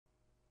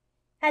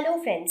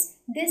Hello friends,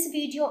 this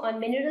video on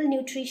Mineral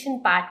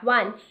Nutrition Part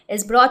 1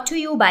 is brought to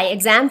you by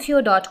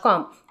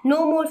examfear.com.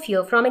 No more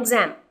fear from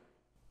exam.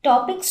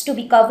 Topics to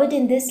be covered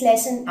in this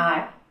lesson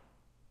are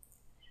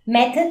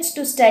methods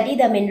to study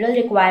the mineral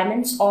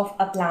requirements of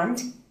a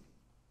plant,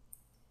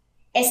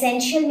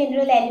 essential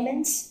mineral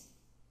elements,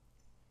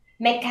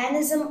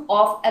 mechanism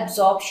of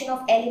absorption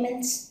of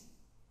elements,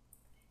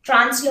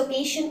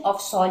 translocation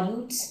of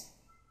solutes,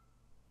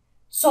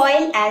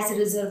 soil as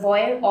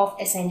reservoir of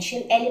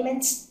essential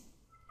elements,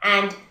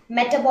 and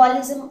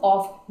metabolism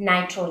of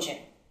nitrogen.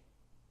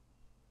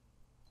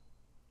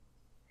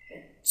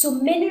 So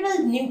mineral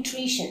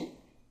nutrition.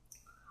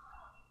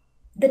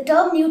 The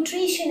term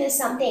nutrition is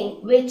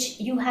something which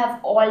you have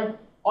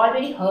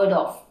already heard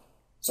of.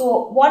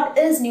 So what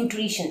is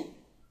nutrition?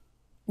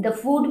 The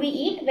food we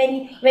eat.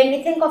 When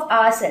we think of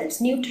ourselves,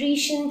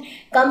 nutrition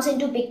comes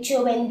into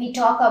picture when we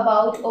talk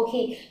about,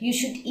 okay, you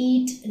should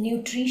eat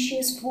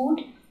nutritious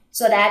food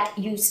so that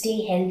you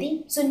stay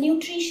healthy. So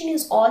nutrition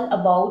is all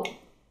about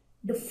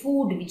the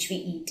food which we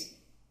eat.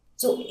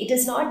 So it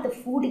is not the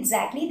food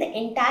exactly, the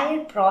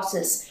entire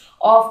process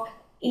of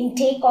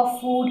intake of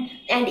food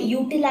and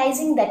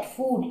utilizing that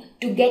food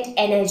to get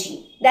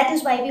energy. That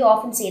is why we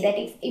often say that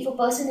if a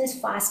person is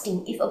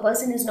fasting, if a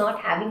person is not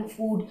having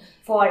food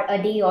for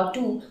a day or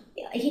two,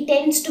 he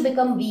tends to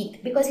become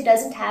weak because he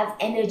doesn't have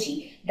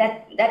energy.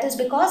 That is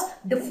because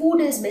the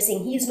food is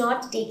missing. He is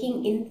not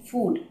taking in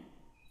food.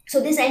 So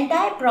this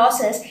entire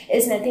process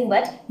is nothing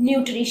but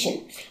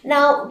nutrition.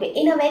 Now,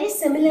 in a very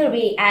similar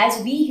way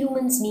as we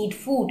humans need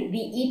food, we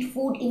eat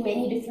food in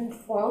many different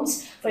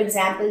forms. For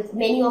example,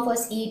 many of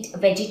us eat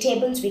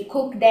vegetables, we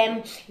cook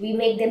them, we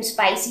make them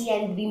spicy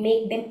and we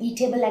make them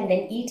eatable and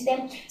then eat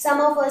them.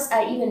 Some of us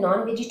are even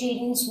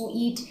non-vegetarians who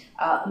eat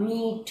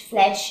meat,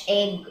 flesh,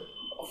 egg,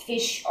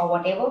 fish or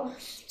whatever.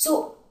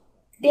 So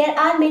there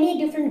are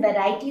many different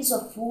varieties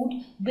of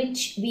food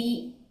which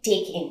we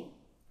take in.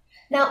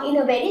 Now, in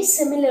a very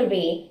similar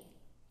way,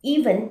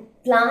 even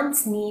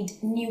plants need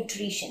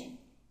nutrition.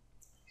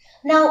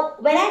 Now,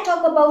 when I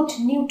talk about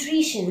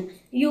nutrition,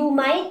 you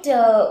might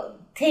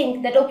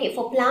think that, okay,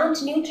 for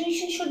plant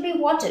nutrition should be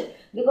water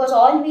because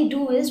all we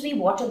do is we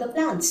water the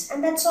plants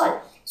and that's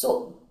all.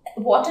 So,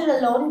 water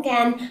alone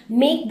can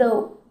make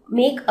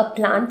a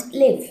plant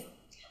live.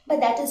 But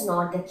that is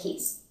not the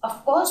case.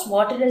 Of course,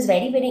 water is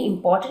very, very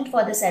important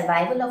for the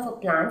survival of a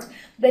plant.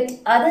 But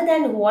other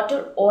than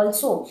water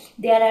also,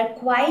 there are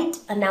quite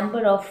a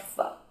number of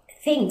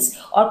things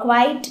or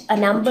quite a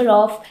number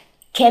of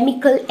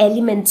chemical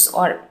elements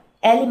or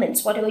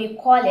elements, whatever you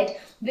call it,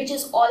 which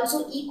is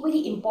also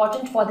equally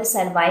important for the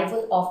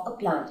survival of a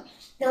plant.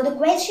 Now, the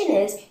question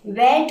is,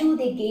 where do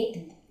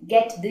they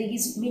get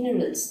these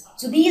minerals?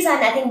 So these are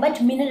nothing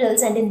but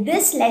minerals, and in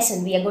this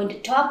lesson we are going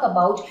to talk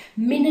about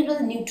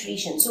mineral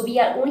nutrition. So we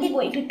are only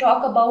going to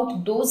talk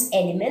about those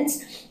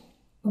elements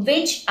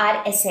which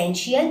are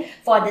essential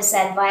for the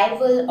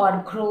survival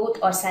or growth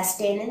or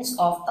sustenance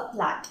of a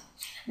plant.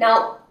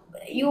 Now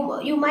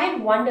you might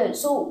wonder,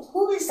 so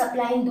who is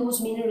supplying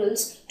those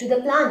minerals to the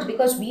plant?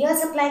 Because we are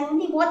supplying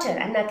only water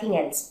and nothing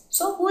else.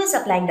 So who is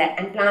supplying that?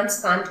 And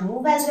plants can't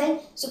move as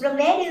well. So from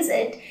where is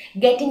it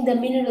getting the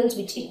minerals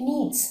which it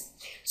needs?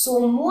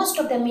 So most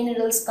of the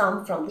minerals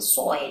come from the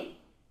soil.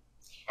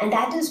 And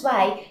that is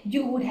why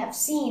you would have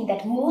seen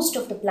that most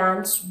of the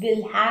plants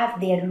will have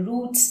their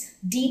roots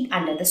deep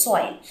under the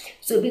soil.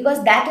 So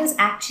because that is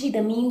actually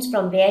the means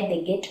from where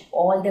they get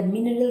all the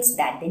minerals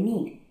that they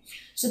need.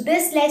 So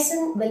this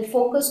lesson will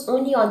focus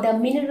only on the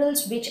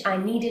minerals which are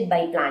needed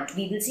by plant.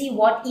 We will see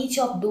what each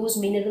of those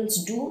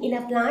minerals do in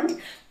a plant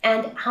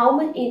and how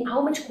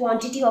much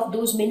quantity of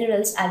those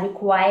minerals are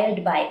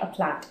required by a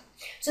plant.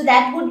 So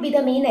that would be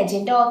the main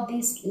agenda of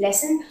this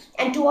lesson,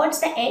 and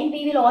towards the end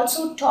we will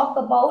also talk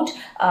about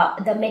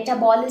the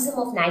metabolism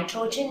of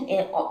nitrogen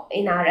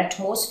in our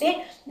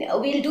atmosphere.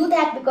 We'll do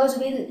that because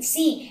we'll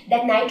see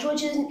that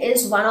nitrogen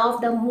is one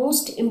of the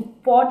most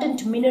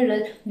important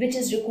mineral which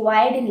is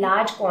required in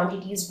large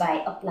quantities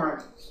by a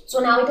plant.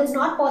 So now it is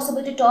not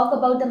possible to talk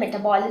about the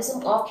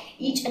metabolism of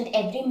each and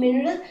every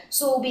mineral,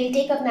 so we'll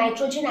take up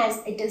nitrogen as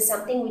it is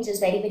something which is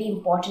very, very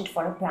important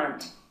for a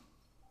plant.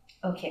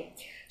 Okay.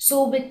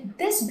 So with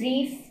this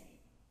brief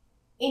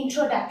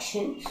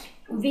introduction,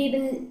 we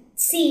will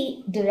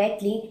see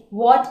directly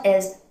what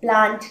is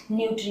plant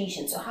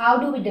nutrition. So how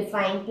do we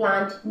define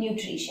plant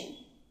nutrition?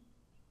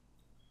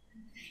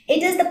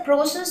 It is the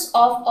process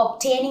of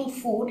obtaining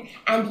food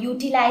and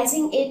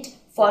utilizing it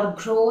for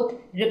growth,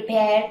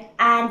 repair,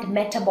 and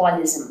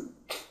metabolism.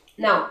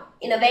 Now,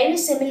 in a very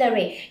similar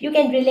way, you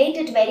can relate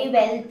it very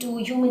well to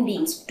human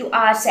beings, to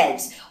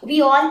ourselves. We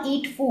all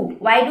eat food.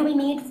 Why do we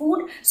need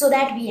food? So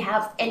that we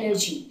have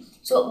energy.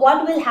 So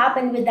what will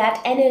happen with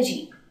that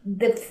energy?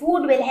 The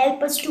food will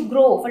help us to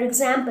grow. For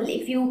example,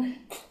 if you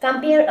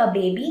compare a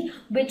baby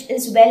which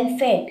is well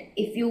fed,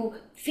 if you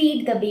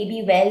feed the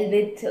baby well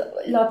with a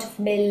lot of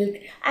milk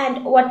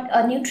and what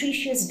a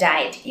nutritious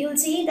diet, you'll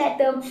see that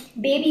the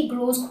baby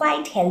grows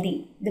quite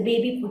healthy. The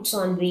baby puts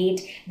on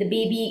weight, the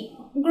baby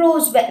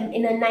grows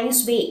in a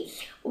nice way.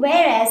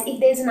 Whereas if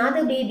there's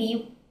another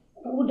baby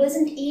who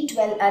doesn't eat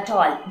well at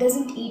all,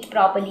 doesn't eat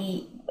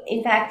properly,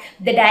 in fact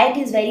the diet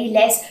is very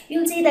less,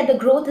 you'll see that the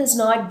growth is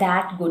not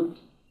that good.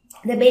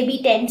 The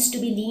baby tends to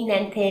be lean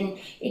and thin,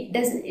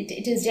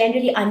 it is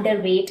generally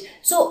underweight.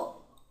 So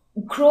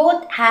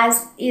growth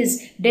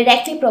is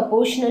directly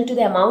proportional to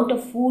the amount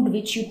of food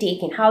which you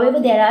take in. However,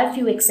 there are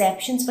few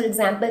exceptions. For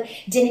example,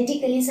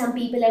 genetically some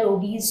people are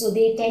obese, so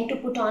they tend to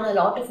put on a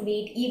lot of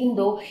weight even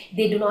though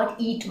they do not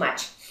eat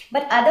much.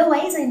 But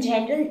otherwise, in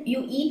general,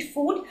 you eat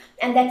food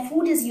and that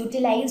food is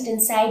utilized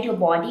inside your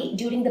body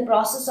during the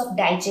process of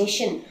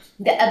digestion.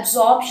 The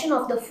absorption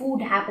of the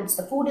food happens.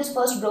 The food is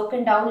first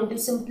broken down into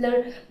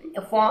simpler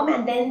form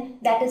and then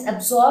that is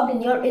absorbed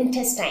in your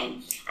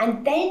intestine.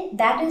 And then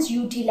that is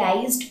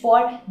utilized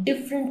for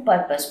different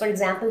purpose. For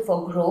example,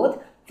 for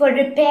growth, for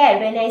repair.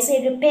 When I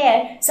say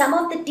repair, some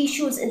of the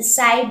tissues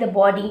inside the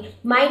body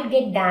might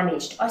get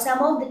damaged or some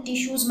of the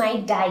tissues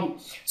might die.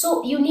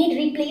 So you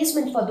need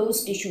replacement for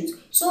those tissues.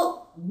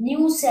 So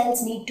new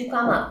cells need to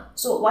come up.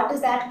 So what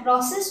is that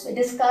process? We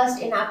discussed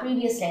in our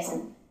previous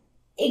lesson.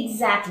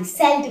 Exactly,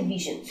 cell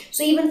division.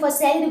 So even for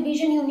cell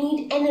division, you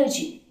need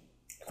energy.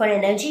 For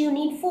energy, you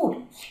need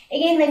food.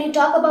 Again, when you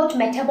talk about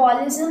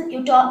metabolism,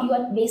 you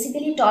are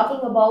basically talking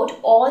about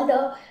all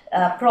the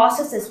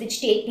processes which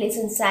take place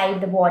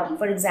inside the body.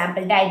 For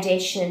example,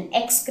 digestion,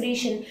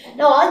 excretion.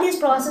 Now, all these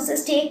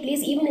processes take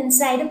place even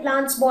inside a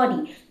plant's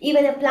body.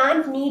 Even a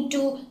plant needs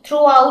to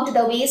throw out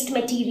the waste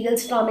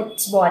materials from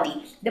its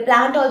body. The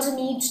plant also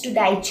needs to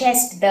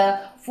digest the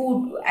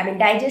food.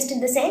 Digest in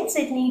the sense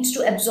it needs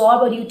to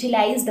absorb or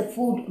utilize the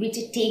food which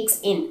it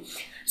takes in.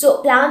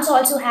 So plants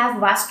also have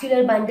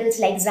vascular bundles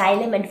like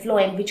xylem and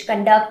phloem which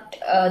conduct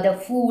the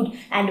food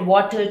and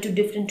water to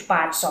different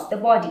parts of the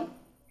body.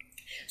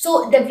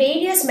 So the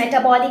various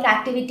metabolic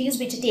activities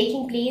which are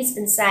taking place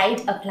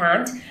inside a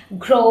plant,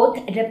 growth,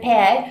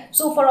 repair.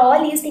 So for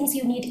all these things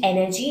you need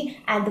energy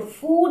and the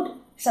food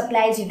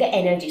supplies you the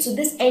energy. So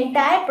this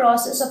entire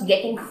process of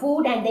getting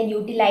food and then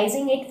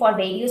utilizing it for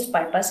various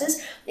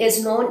purposes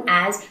is known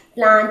as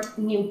plant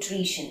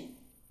nutrition.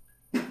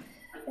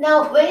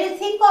 Now, when you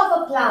think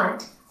of a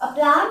plant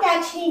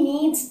actually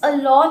needs a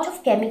lot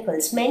of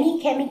chemicals,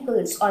 many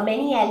chemicals or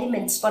many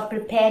elements for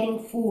preparing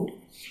food.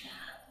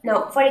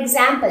 Now, for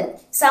example,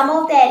 some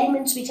of the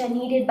elements which are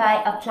needed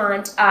by a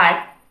plant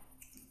are,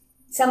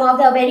 some of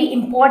the very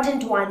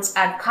important ones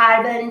are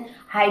carbon,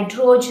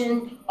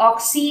 hydrogen,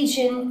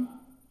 oxygen.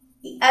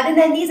 Other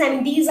than these,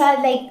 these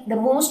are like the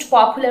most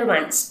popular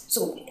ones.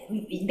 So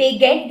they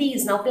get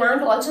these. Now,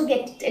 plant also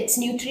gets its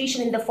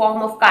nutrition in the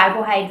form of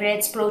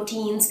carbohydrates,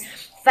 proteins,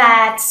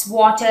 fats,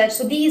 water.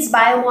 So these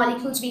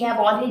biomolecules we have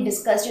already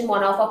discussed in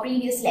one of our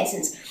previous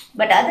lessons.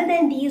 But other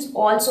than these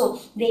also,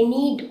 they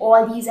need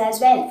all these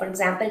as well. For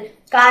example,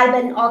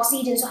 carbon,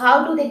 oxygen. So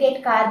how do they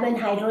get carbon,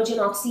 hydrogen,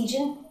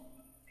 oxygen?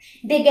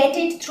 They get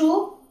it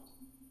through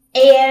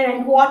air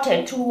and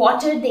water. Through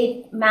water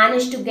they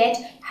manage to get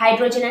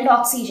hydrogen and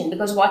oxygen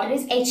because water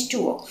is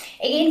H2O.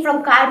 Again,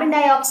 from carbon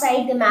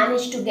dioxide they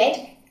manage to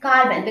get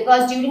carbon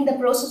because during the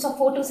process of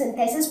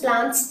photosynthesis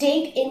plants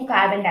take in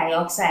carbon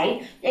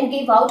dioxide and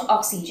give out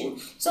oxygen.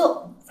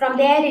 So from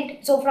there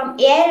from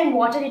air and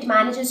water it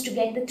manages to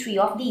get the three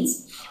of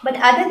these. But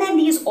other than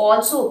these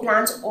also,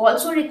 plants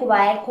also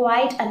require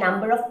quite a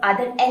number of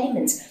other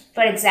elements.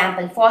 For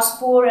example,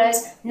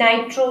 phosphorus,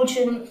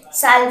 nitrogen,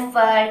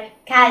 sulfur,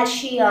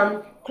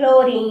 calcium,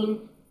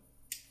 chlorine,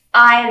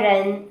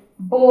 iron,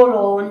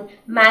 boron,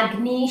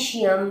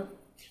 magnesium.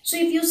 So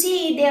if you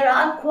see, there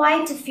are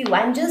quite a few.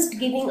 I'm just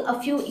giving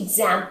a few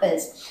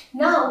examples.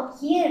 Now,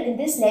 here in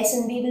this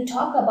lesson, we will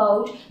talk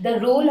about the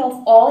role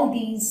of all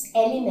these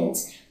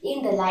elements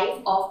in the life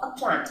of a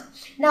plant.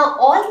 Now,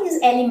 all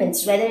these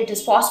elements, whether it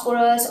is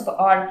phosphorus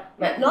or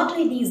not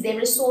only these, there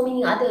are so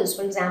many others.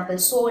 For example,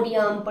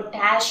 sodium,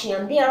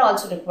 potassium, they are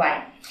also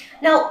required.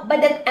 Now,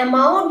 but the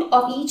amount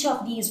of each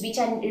of these which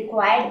are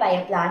required by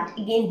a plant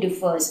again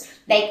differs.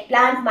 Like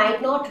plant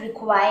might not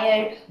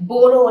require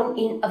boron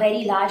in a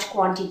very large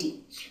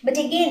quantity. But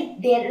again,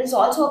 there is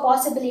also a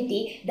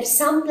possibility that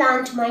some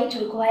plant might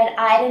require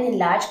iron in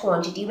large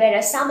quantity,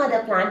 whereas some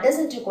other plant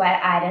doesn't require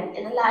iron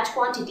in a large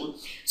quantity.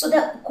 So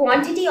the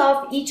quantity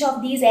of each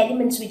of these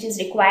elements which is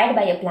required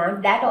by a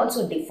plant, that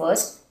also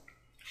differs.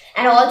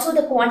 And also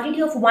the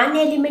quantity of one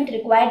element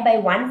required by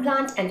one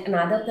plant and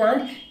another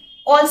plant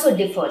also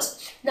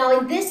differs. Now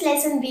in this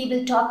lesson we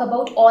will talk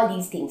about all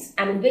these things.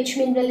 Which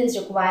mineral is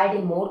required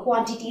in more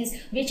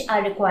quantities, which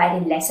are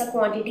required in lesser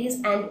quantities,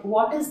 and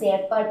what is their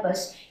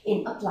purpose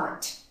in a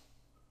plant.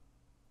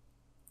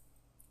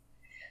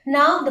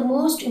 Now the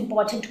most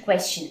important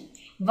question.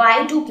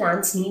 Why do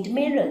plants need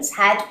minerals?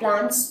 Had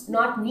plants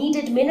not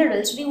needed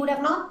minerals, we would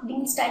have not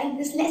been studying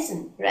this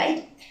lesson,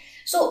 right?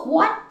 So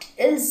what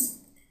is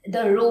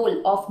the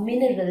role of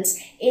minerals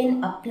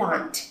in a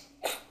plant?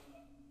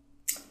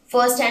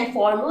 First and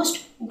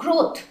foremost,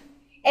 growth.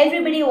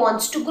 Everybody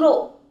wants to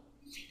grow.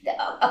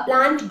 A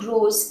plant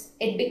grows,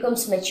 it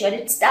becomes mature.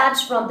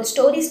 The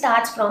story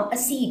starts from a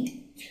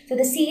seed. So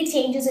the seed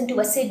changes into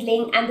a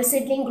seedling, and the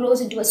seedling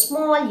grows into a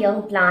small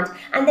young plant,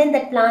 and then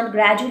that plant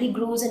gradually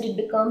grows and it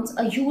becomes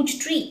a huge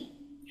tree.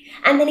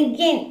 And then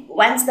again,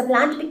 once the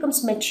plant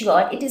becomes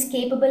mature, it is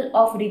capable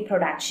of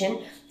reproduction.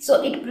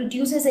 So it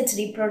produces its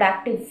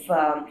reproductive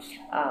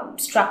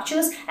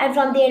structures, and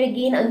from there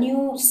again a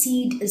new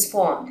seed is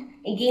formed.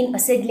 Again a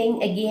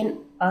seedling, again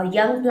a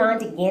young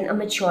plant, again a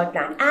mature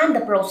plant, and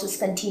the process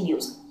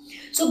continues.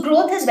 So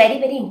growth is very,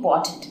 very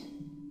important.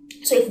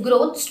 So if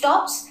growth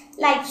stops,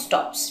 life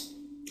stops,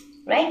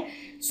 right?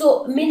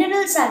 So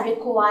minerals are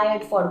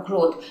required for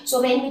growth.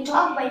 So when we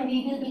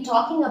will be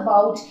talking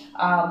about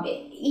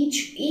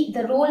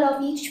the role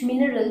of each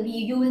mineral,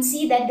 you will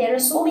see that there are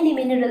so many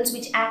minerals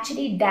which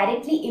actually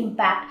directly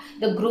impact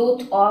the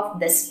growth of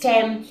the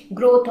stem,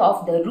 growth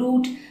of the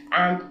root,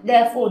 and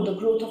therefore the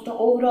growth of the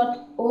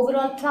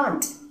overall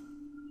plant.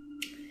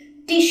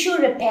 Tissue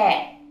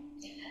repair.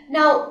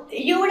 Now,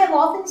 you would have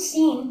often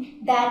seen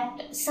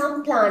that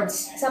some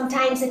plants,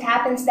 sometimes it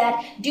happens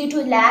that due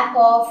to lack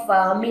of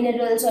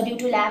minerals, or due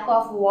to lack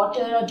of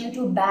water, or due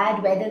to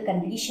bad weather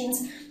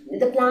conditions,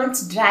 the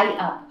plants dry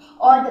up,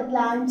 or the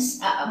plants,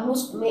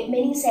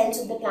 many cells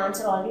of the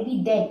plants are already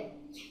dead.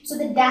 So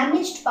the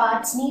damaged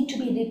parts need to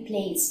be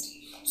replaced.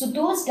 So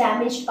those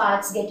damaged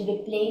parts get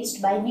replaced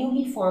by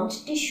newly formed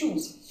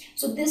tissues.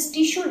 So this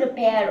tissue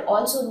repair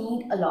also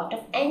need a lot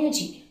of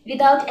energy.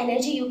 Without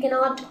energy, you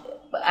cannot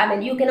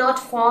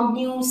form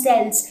new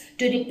cells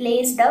to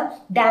replace the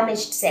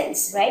damaged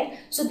cells, right?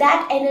 So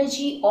that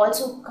energy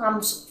also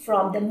comes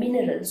from the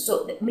minerals.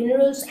 So the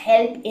minerals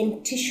help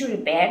in tissue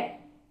repair.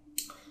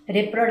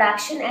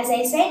 Reproduction, as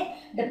I said,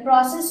 the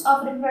process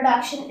of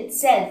reproduction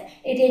itself,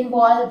 it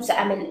involves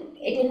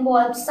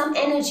some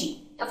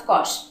energy, of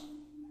course.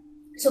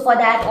 So for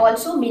that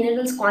also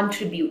minerals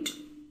contribute.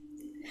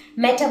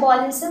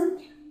 Metabolism.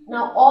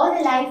 Now all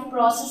the life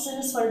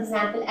processes, for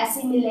example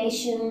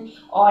assimilation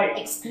or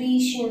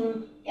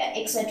excretion,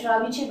 etc.,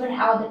 whichever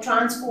how the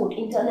transport,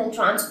 internal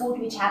transport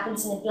which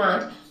happens in a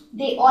plant,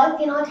 they all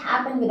cannot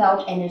happen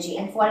without energy,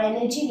 and for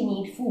energy we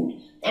need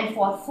food. And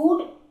for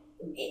food,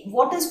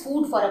 what is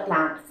food for a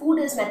plant? Food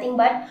is nothing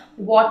but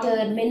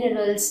water,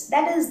 minerals.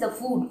 That is the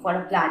food for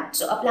a plant.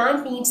 So a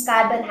plant needs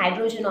carbon,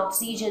 hydrogen,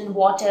 oxygen,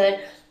 water,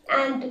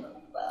 and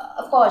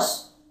of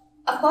course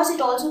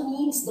it also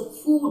needs the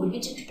food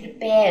which it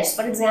prepares.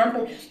 For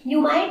example,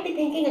 you might be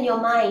thinking in your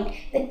mind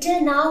that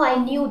till now I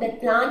knew that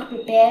plant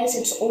prepares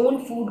its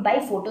own food by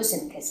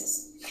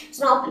photosynthesis.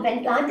 So now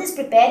when plant is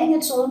preparing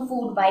its own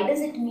food, why does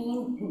it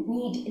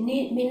need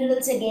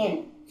minerals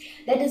again?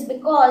 That is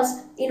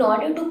because in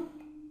order to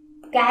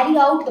carry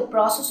out the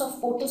process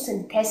of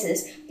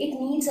photosynthesis, it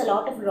needs a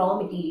lot of raw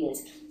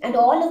materials, and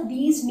all of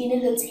these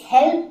minerals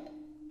help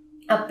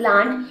a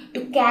plant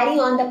to carry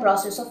on the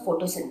process of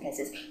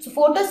photosynthesis. So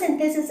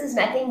photosynthesis is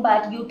nothing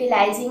but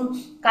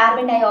utilizing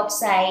carbon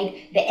dioxide,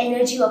 the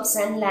energy of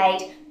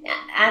sunlight,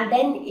 and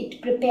then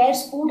it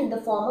prepares food in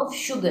the form of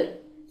sugar,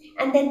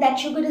 and then that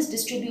sugar is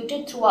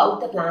distributed throughout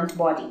the plant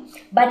body.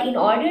 But in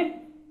order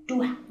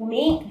to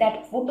make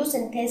that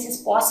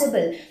photosynthesis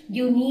possible,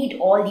 you need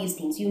all these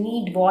things. You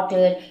need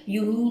water,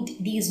 you need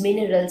these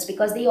minerals,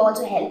 because they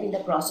also help in the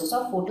process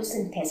of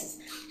photosynthesis.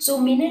 So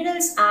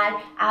minerals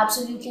are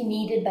absolutely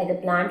needed by the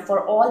plant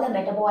for all the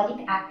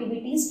metabolic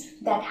activities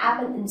that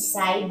happen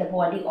inside the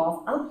body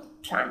of a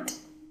plant.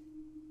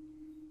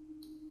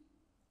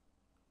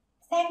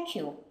 Thank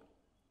you.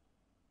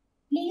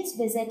 Please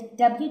visit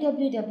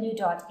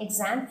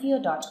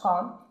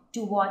www.examfear.com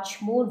to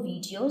watch more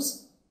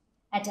videos,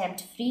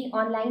 attempt free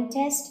online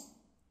test,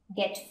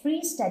 get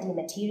free study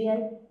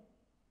material,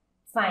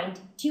 find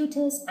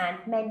tutors and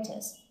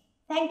mentors.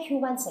 Thank you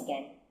once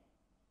again.